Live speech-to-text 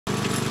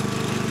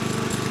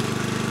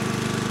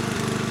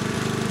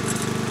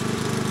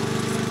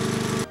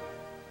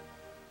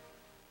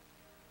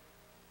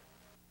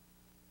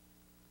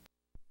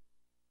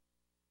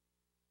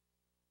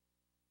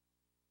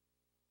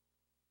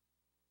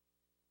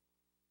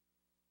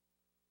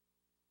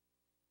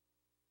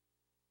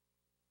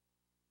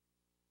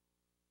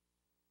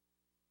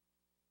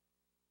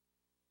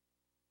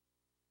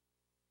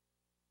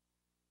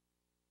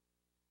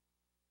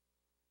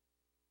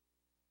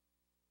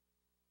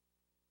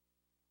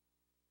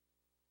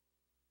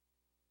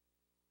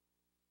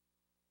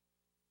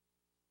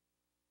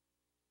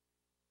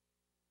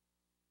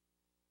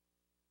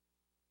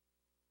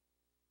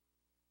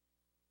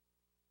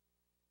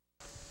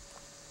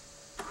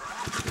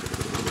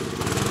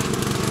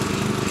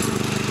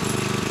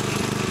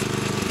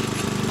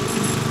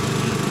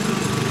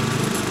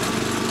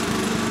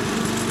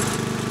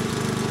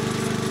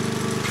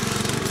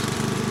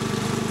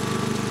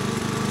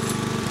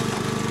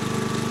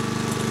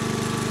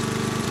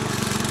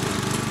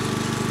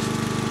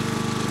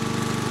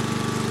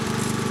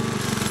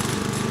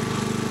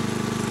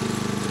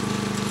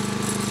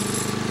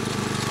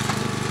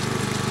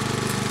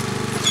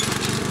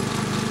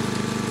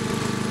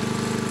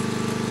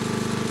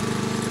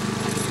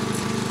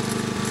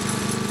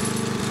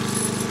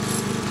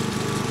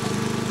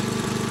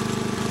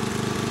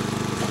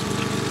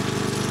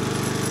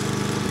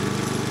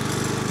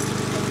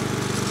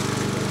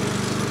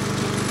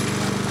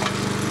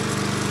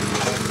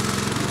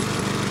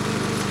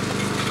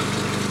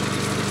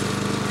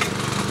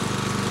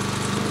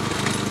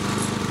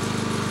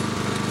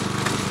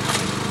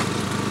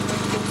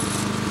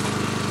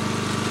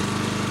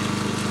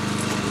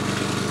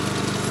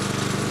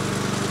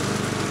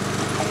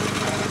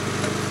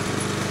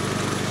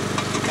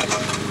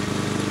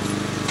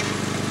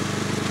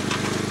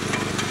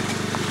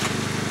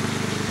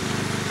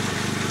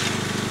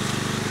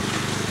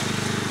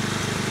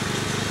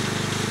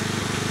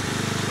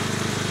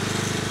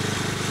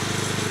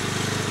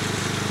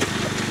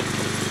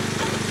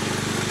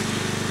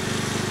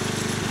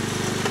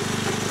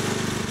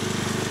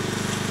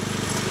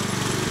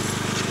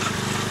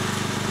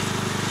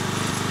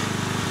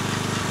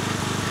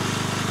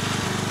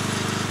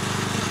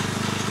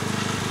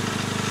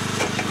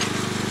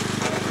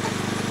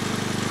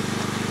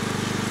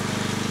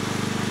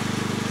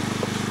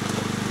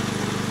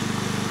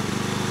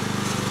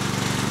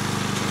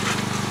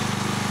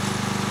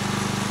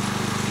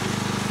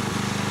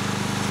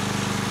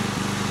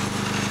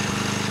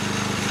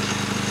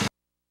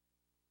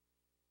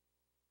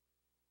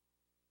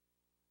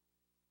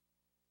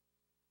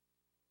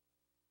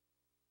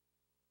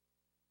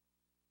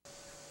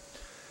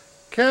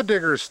CAD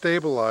digger's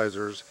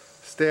stabilizers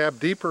stab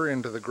deeper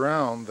into the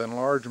ground than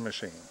large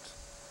machines.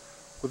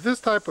 With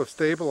this type of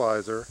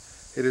stabilizer,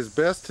 it is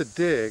best to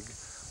dig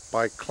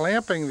by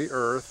clamping the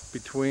earth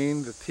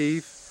between the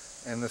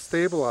teeth and the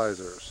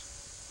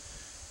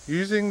stabilizers.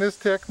 Using this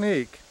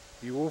technique,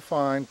 you will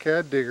find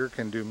CAD digger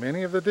can do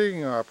many of the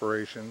digging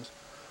operations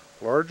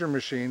larger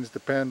machines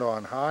depend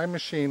on high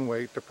machine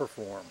weight to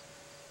perform.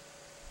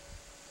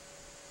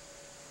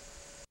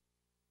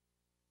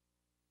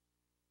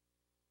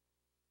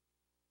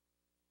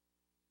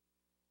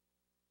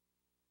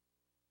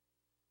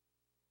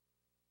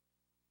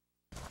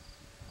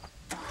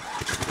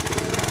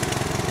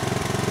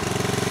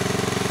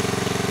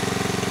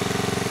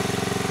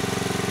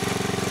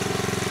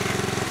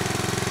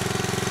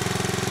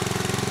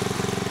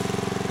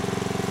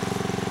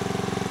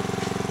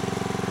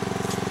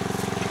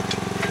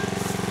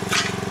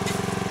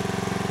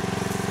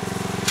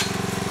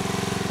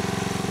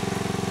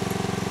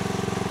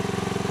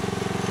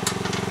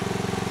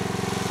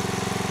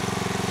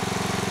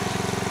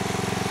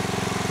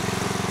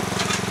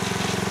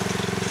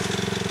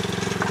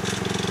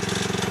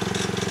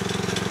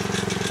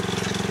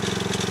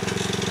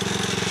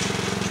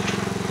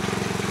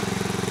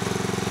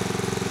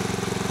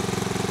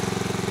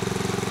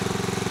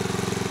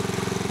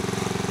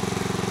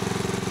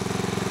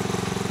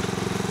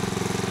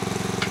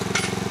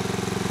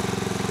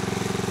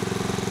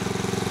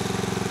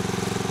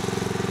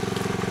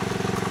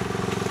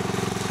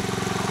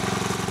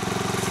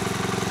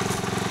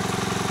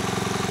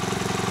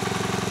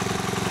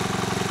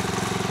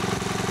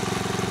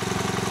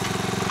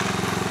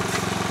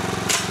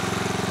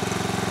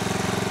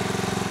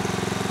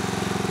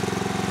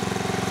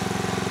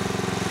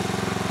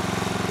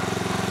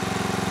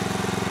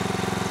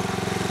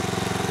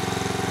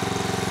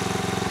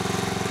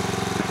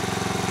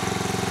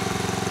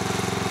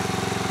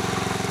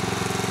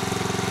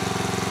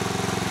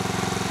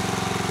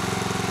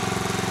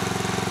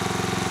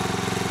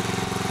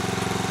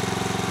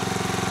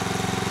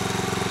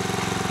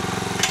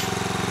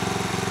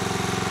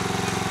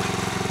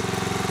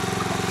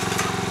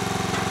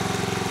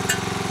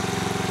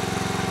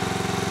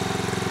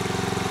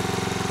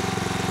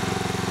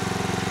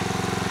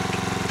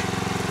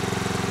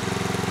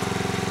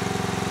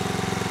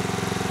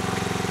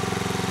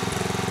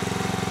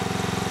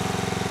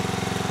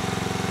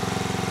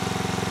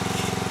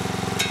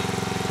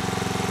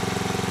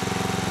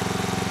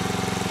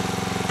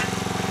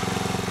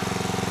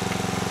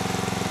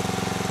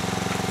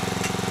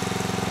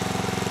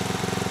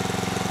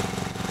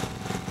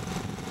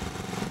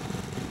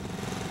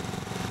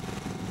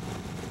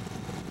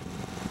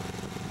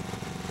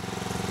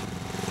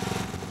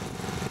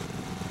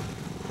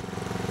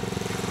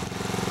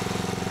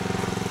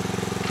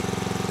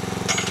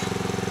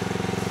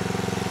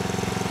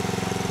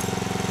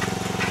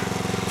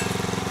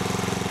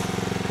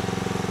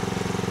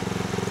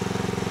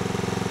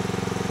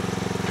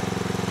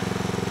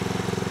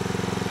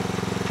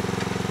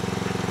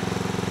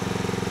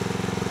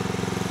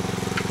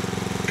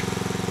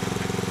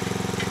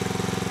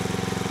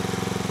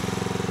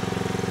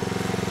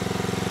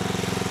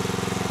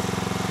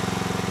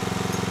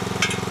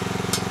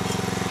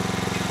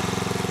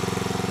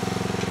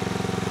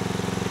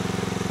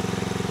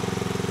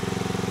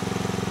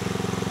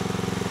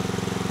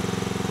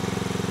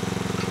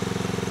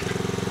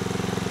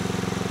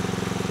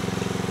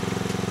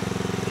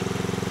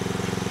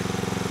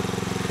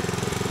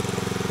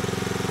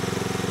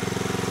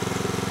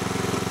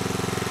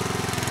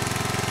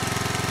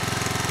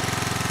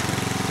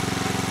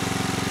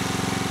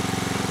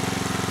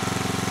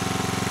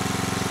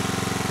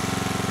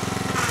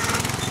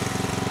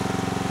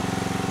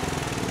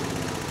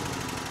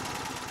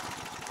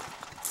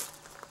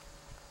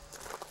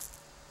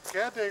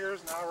 CAD digger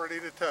is now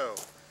ready to tow.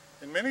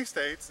 In many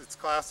states, it's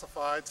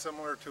classified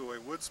similar to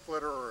a wood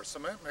splitter or a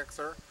cement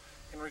mixer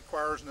and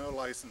requires no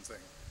licensing.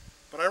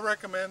 But I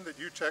recommend that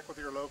you check with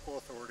your local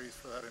authorities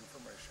for that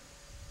information.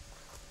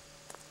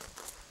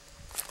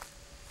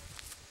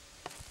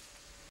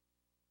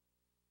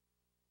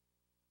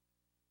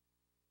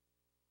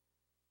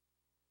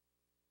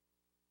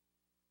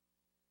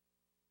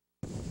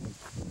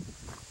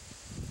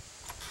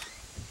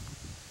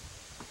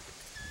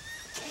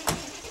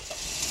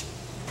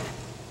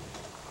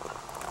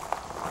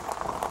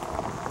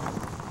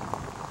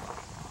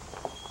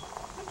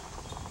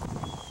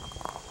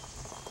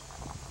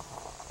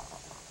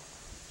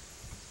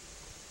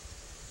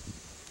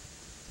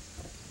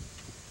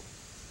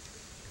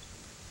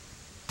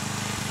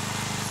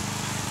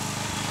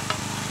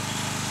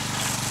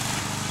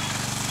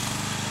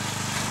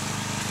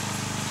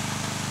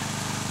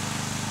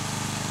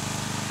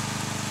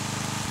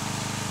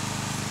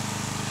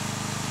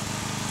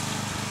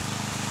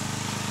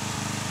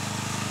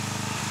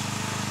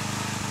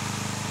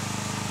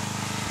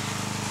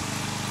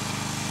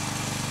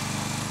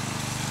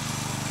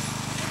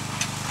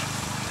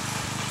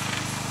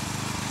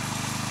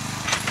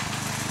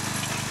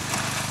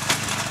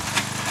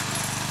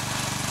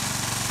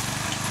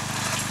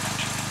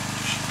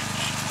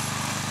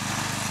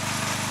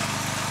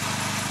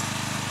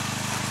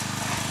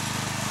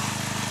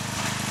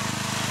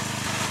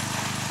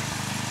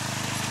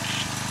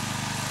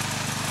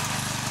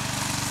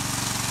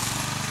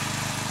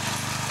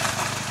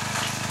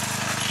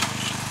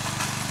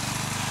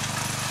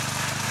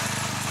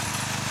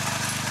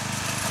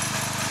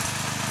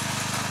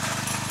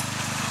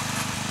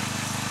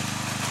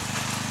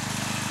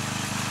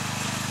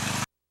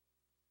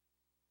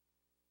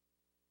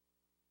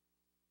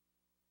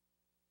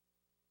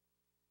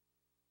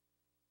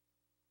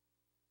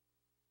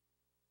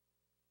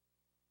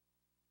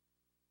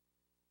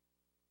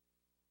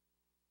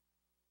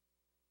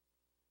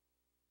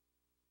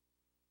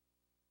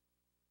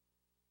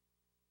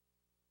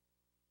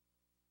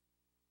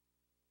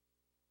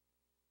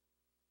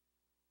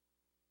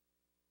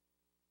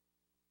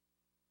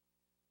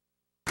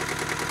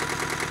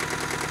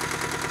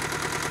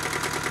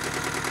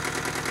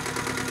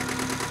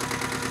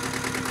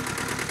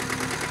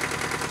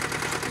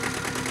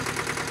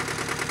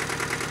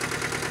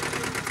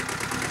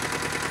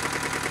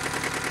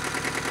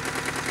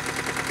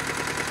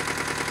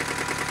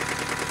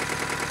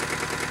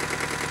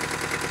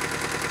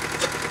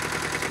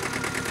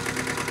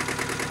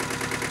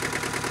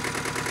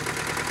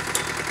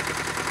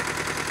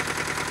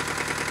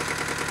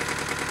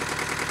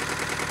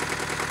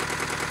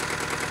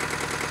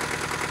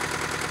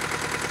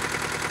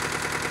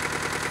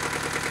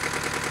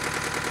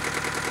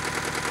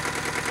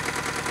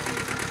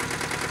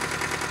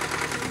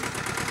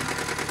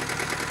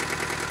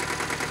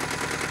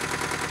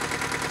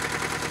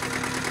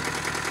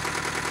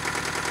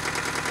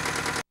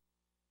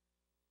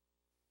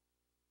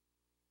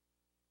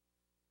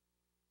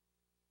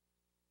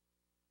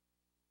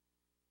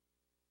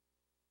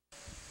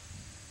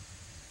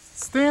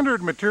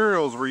 Standard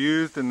materials were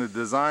used in the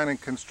design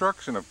and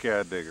construction of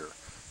CAD Digger.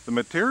 The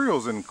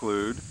materials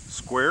include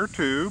square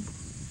tube,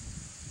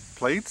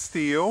 plate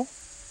steel,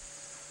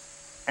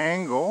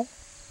 angle,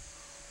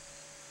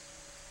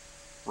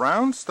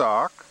 round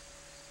stock,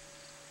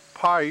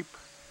 pipe,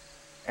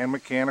 and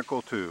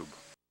mechanical tube.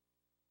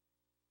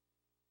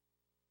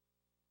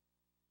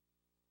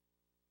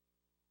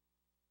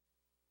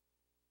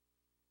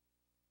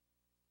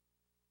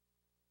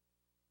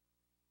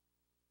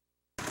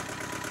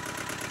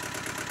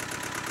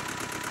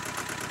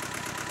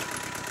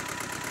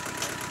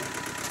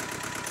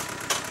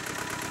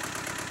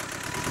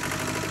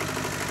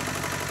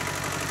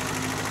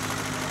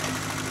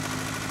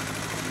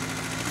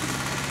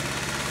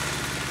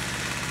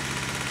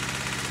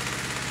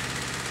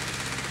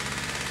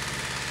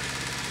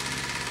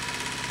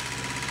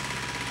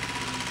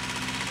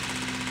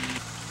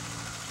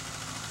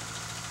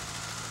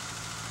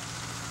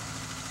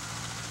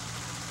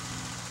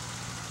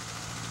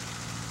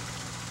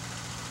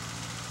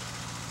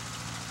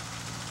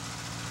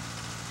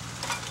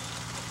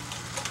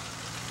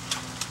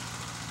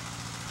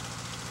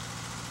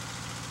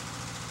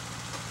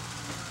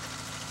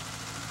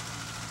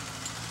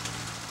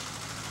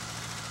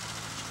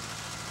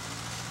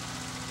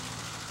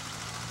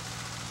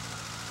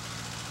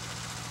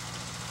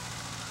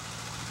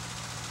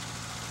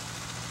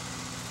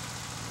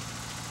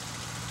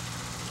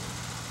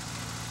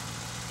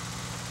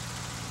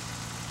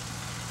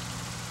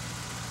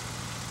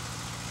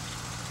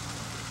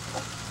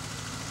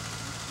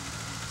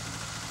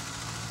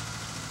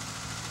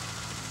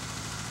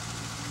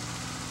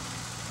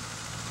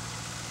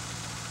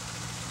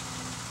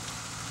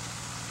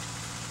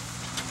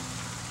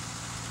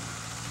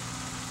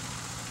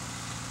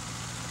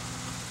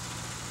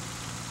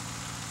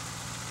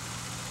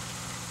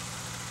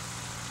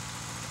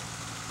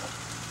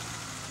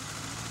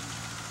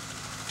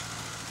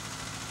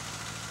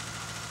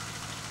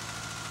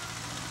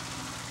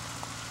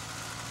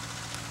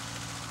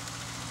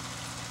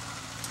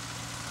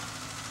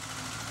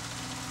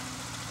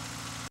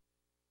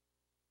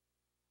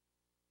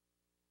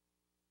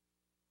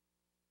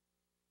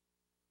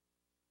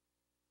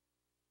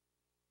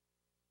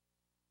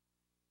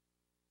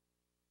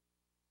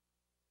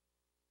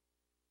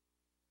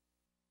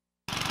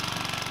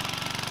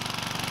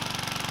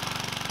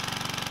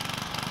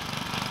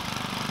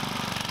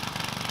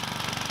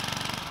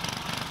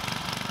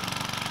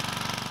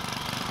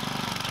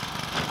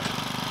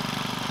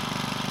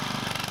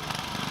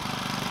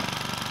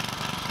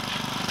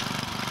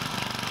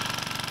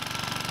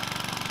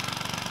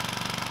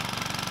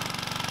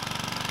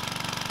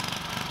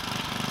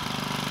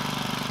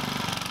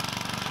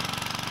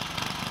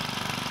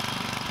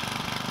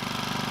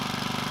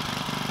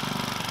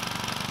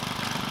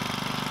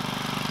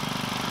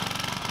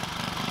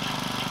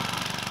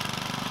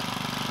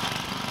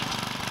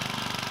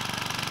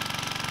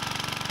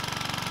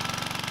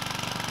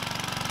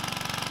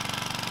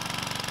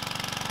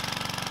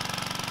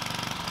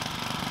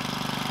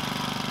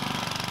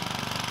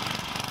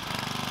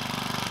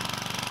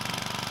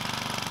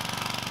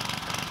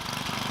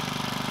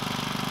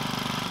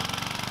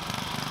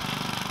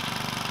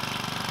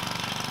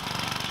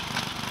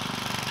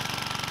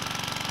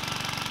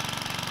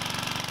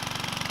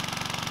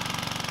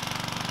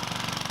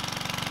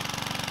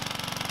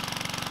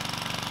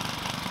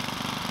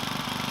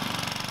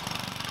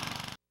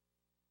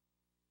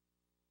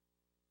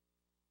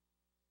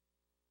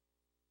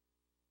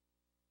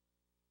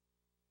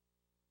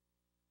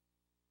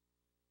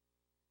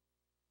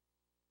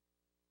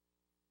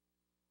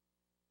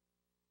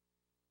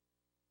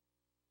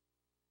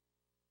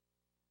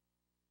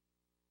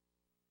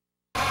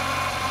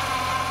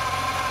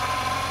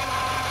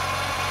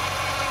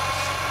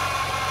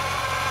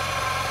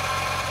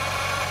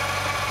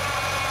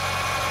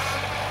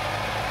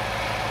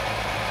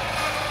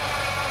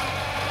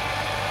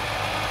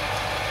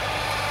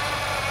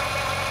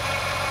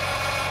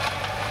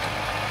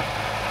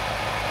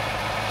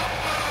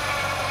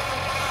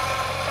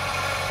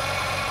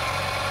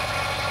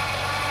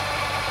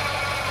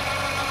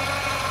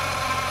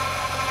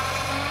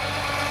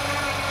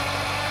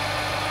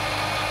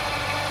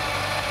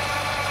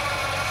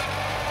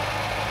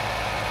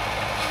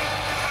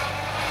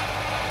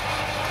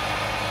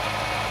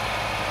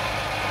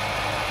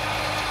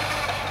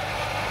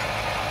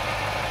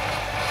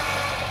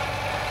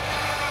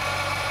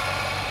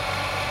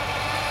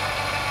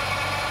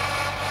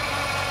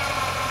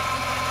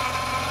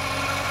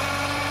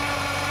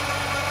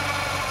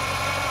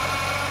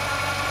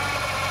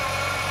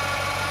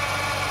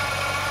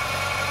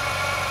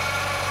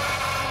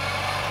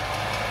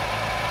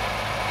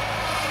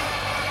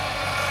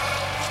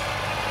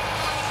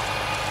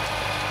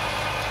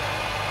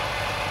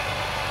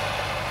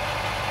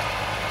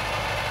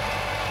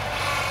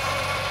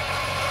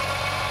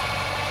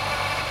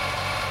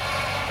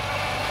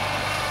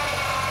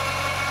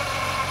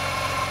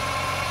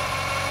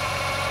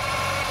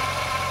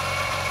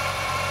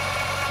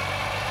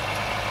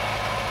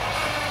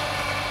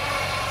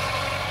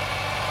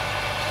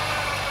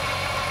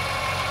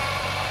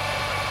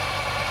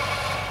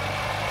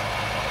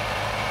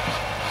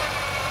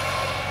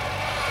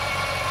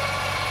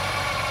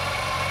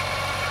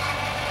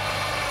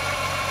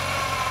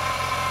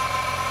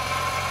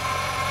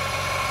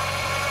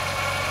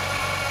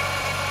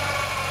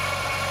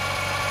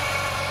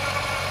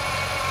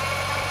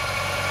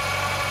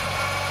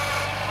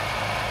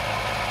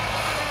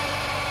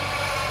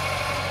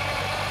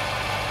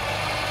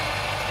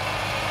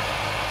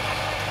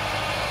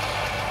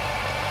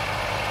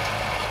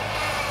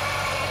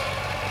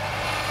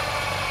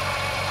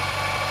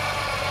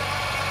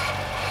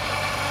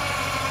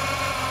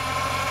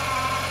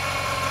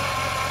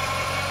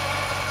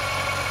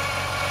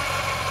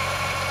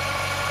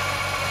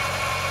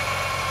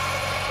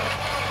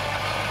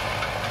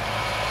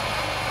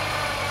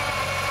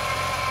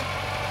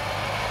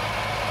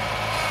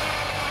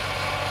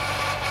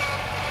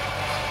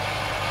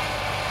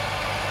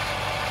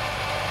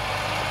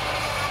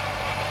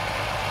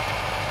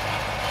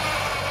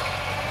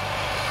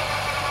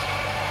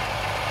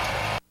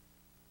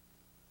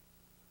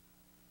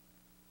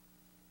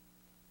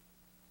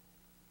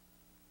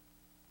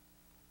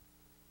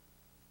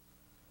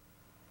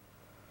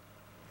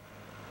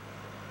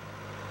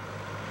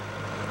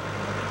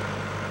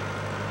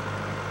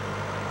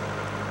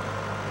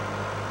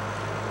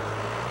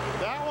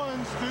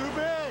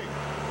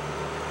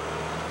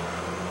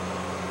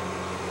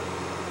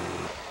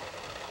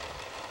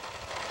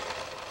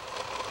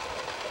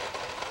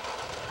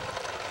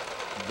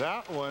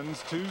 That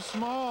one's too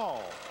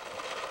small.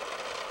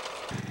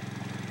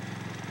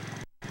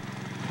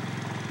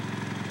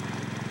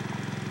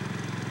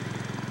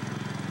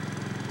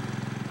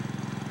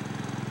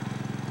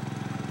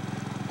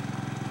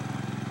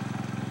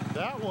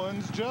 That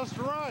one's just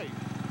right.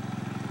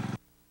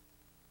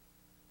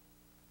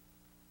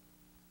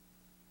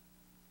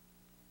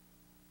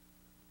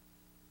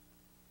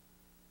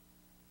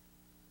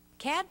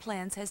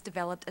 CADplans has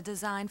developed a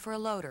design for a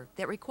loader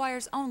that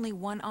requires only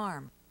one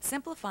arm,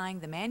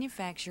 simplifying the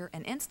manufacture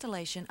and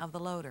installation of the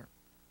loader.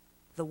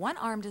 The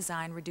one-arm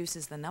design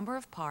reduces the number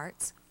of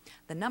parts,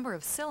 the number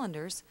of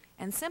cylinders,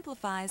 and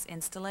simplifies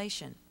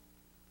installation.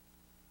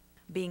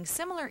 Being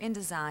similar in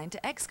design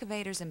to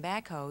excavators and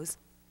backhoes,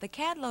 the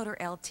CAD Loader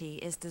LT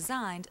is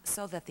designed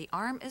so that the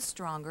arm is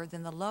stronger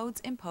than the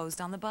loads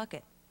imposed on the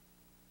bucket.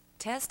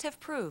 Tests have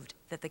proved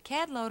that the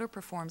CAD loader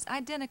performs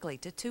identically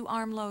to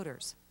two-arm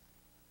loaders.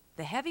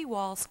 The heavy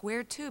wall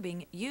square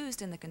tubing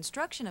used in the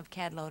construction of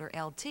CAD Loader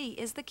LT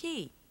is the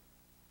key.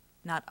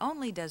 Not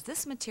only does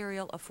this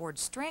material afford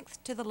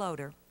strength to the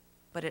loader,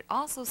 but it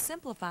also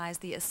simplifies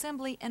the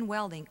assembly and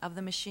welding of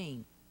the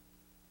machine.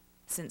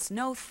 Since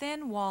no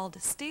thin-walled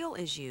steel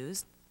is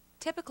used,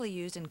 typically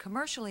used in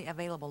commercially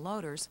available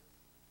loaders,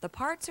 the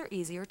parts are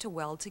easier to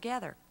weld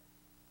together.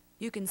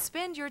 You can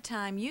spend your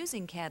time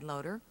using CAD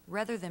Loader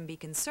rather than be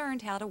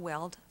concerned how to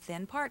weld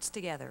thin parts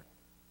together.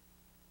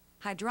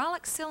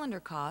 Hydraulic cylinder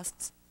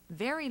costs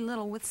vary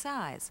little with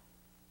size,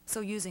 so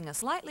using a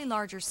slightly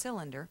larger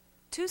cylinder,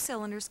 2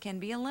 cylinders can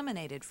be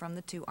eliminated from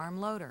the two-arm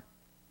loader.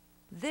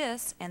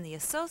 This and the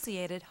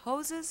associated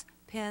hoses,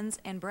 pins,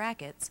 and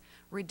brackets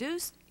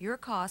reduce your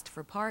cost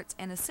for parts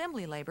and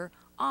assembly labor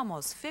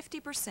almost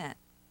 50%.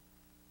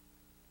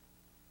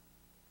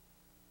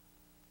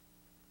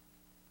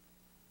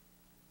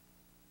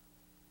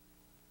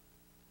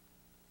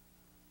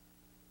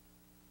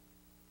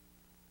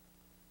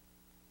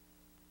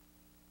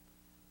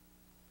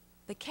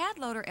 The CAD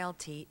Loader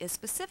LT is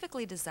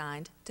specifically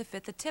designed to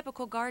fit the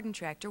typical garden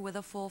tractor with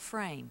a full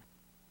frame.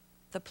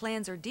 The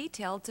plans are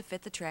detailed to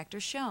fit the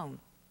tractor shown,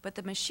 but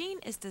the machine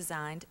is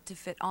designed to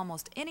fit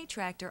almost any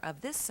tractor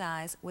of this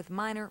size with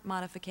minor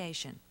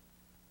modification.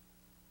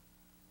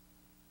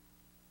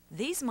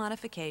 These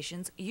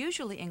modifications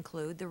usually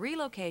include the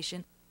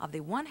relocation of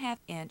the 1/2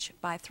 inch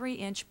by 3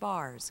 inch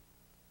bars,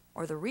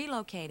 or the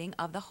relocating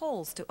of the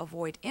holes to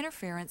avoid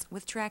interference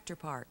with tractor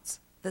parts.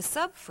 The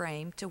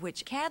subframe to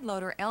which CAD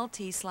Loader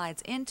LT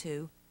slides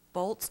into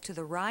bolts to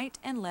the right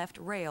and left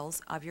rails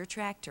of your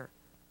tractor.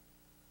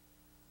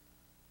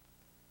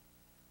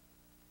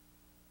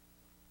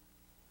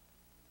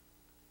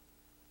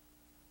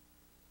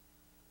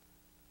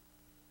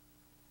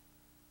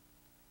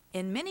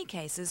 In many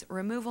cases,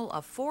 removal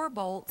of 4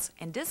 bolts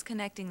and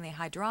disconnecting the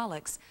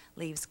hydraulics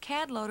leaves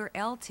CAD Loader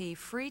LT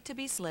free to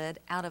be slid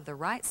out of the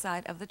right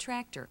side of the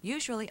tractor,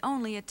 usually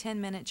only a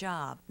 10-minute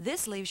job.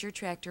 This leaves your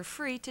tractor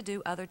free to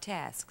do other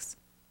tasks.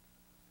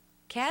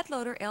 CAD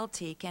Loader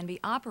LT can be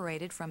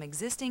operated from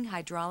existing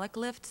hydraulic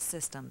lift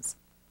systems.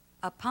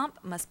 A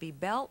pump must be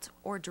belt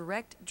or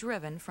direct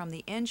driven from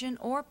the engine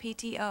or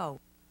PTO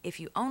if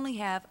you only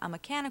have a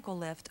mechanical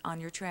lift on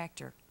your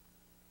tractor.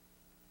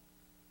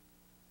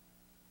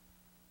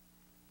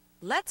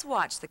 Let's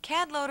watch the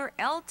CAD Loader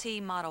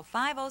LT Model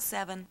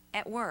 507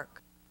 at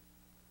work.